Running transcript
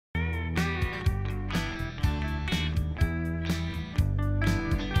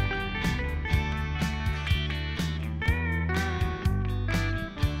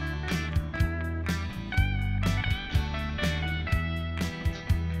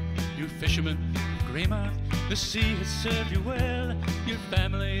You fishermen of Greymouth, the sea has served you well. Your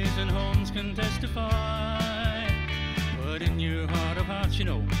families and homes can testify. But in your heart of hearts, you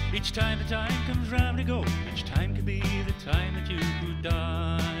know, each time the time comes round to go, each time could be the time that you could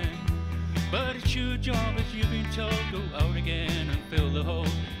die. But it's your job, as you've been told, go out again and fill the hole.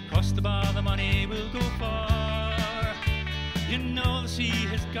 Cross the bar, the money will go far. You know the sea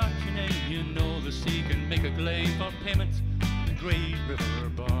has got your name, you know the sea can make a claim for payment on the Great River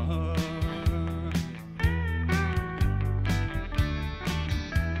Bar.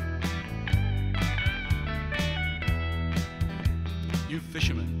 You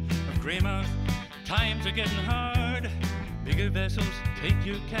fishermen of Greymouth, times are getting hard. Bigger vessels take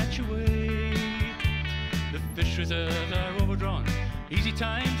your catch away. The fish reserves are overdrawn. Easy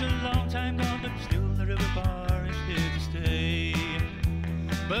times a long time gone, but still the river bar is here to stay.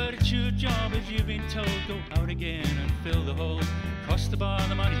 But it's your job, as you've been told, go out again and fill the hole. Cross the bar,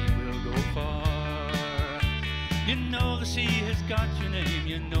 the money will go far. You know the sea has got your name,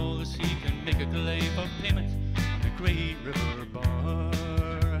 you know the sea can make a claim for payment on the Great River Bar.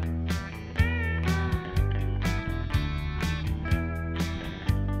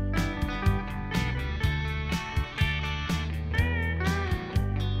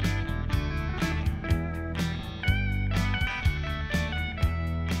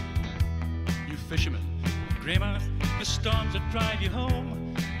 Fishermen, Greymouth, the storms that drive you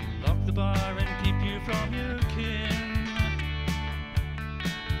home, lock the bar and keep you from your kin.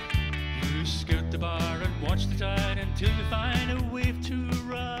 You skirt the bar and watch the tide until you find a wave to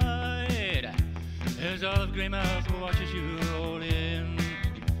ride, as all of Greymouth watches you roll in.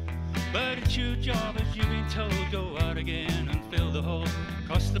 But it's your job, as you've been told, go out again and fill the hole.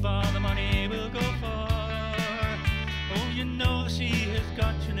 Cross the bar, the money will go far. Oh, you know the sea has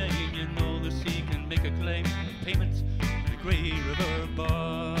got your name, you know the sea can make a claim for payment on the Great River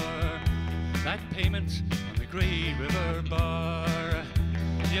Bar. That payment on the Great River Bar,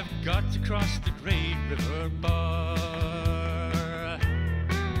 you've got to cross the Great River Bar.